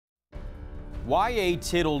Y.A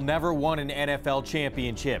Tittle never won an NFL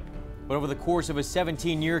championship, but over the course of a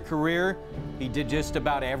 17-year career, he did just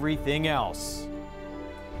about everything else.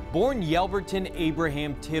 Born Yelverton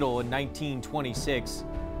Abraham Tittle in 1926,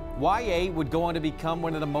 Y.A would go on to become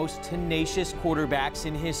one of the most tenacious quarterbacks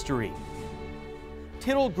in history.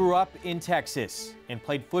 Tittle grew up in Texas and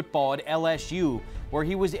played football at LSU, where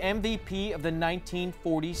he was MVP of the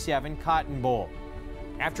 1947 Cotton Bowl.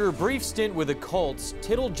 After a brief stint with the Colts,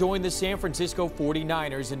 Tittle joined the San Francisco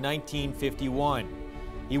 49ers in 1951.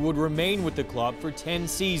 He would remain with the club for 10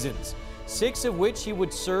 seasons, 6 of which he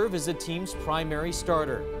would serve as the team's primary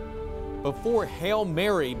starter. Before Hail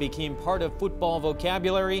Mary became part of football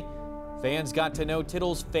vocabulary, fans got to know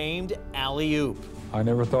Tittle's famed alley-oop. I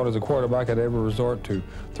never thought as a quarterback I'd ever resort to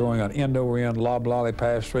throwing an end-over-end lob-lolly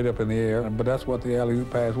pass straight up in the air, but that's what the alley-oop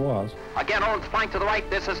pass was. Again, Owens flank to the right.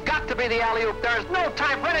 This has got to be the alley-oop. There is no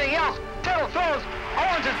time for anything else. Tittle throws.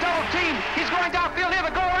 Owens is double-teamed. He's going downfield near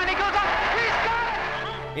the goal line. He goes up. He's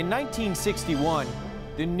got it! In 1961,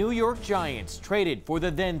 the New York Giants traded for the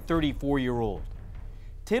then 34-year-old.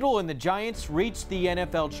 Tittle and the Giants reached the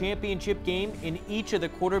NFL championship game in each of the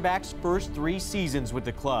quarterback's first 3 seasons with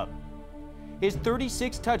the club. His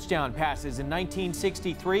 36 touchdown passes in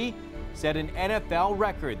 1963 set an NFL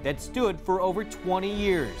record that stood for over 20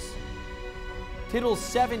 years. Tittle's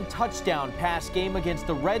 7 touchdown pass game against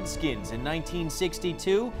the Redskins in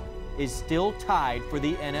 1962 is still tied for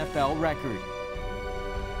the NFL record.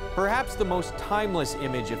 Perhaps the most timeless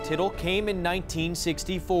image of Tittle came in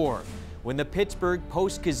 1964, when the Pittsburgh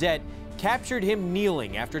Post-Gazette captured him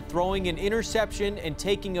kneeling after throwing an interception and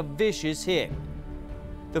taking a vicious hit.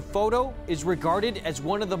 The photo is regarded as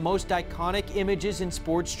one of the most iconic images in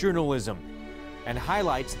sports journalism and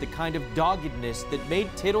highlights the kind of doggedness that made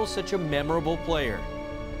Tittle such a memorable player.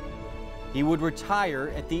 He would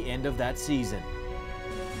retire at the end of that season.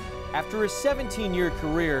 After a 17-year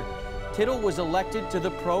career, Tittle was elected to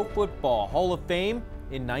the Pro Football Hall of Fame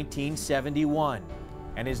in 1971,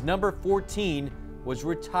 and his number 14 was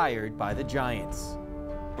retired by the Giants.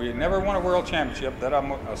 We never won a world championship that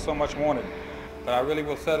I so much wanted, but I really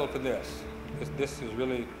will settle for this. This is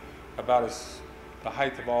really about the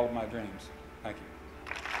height of all of my dreams. Thank you.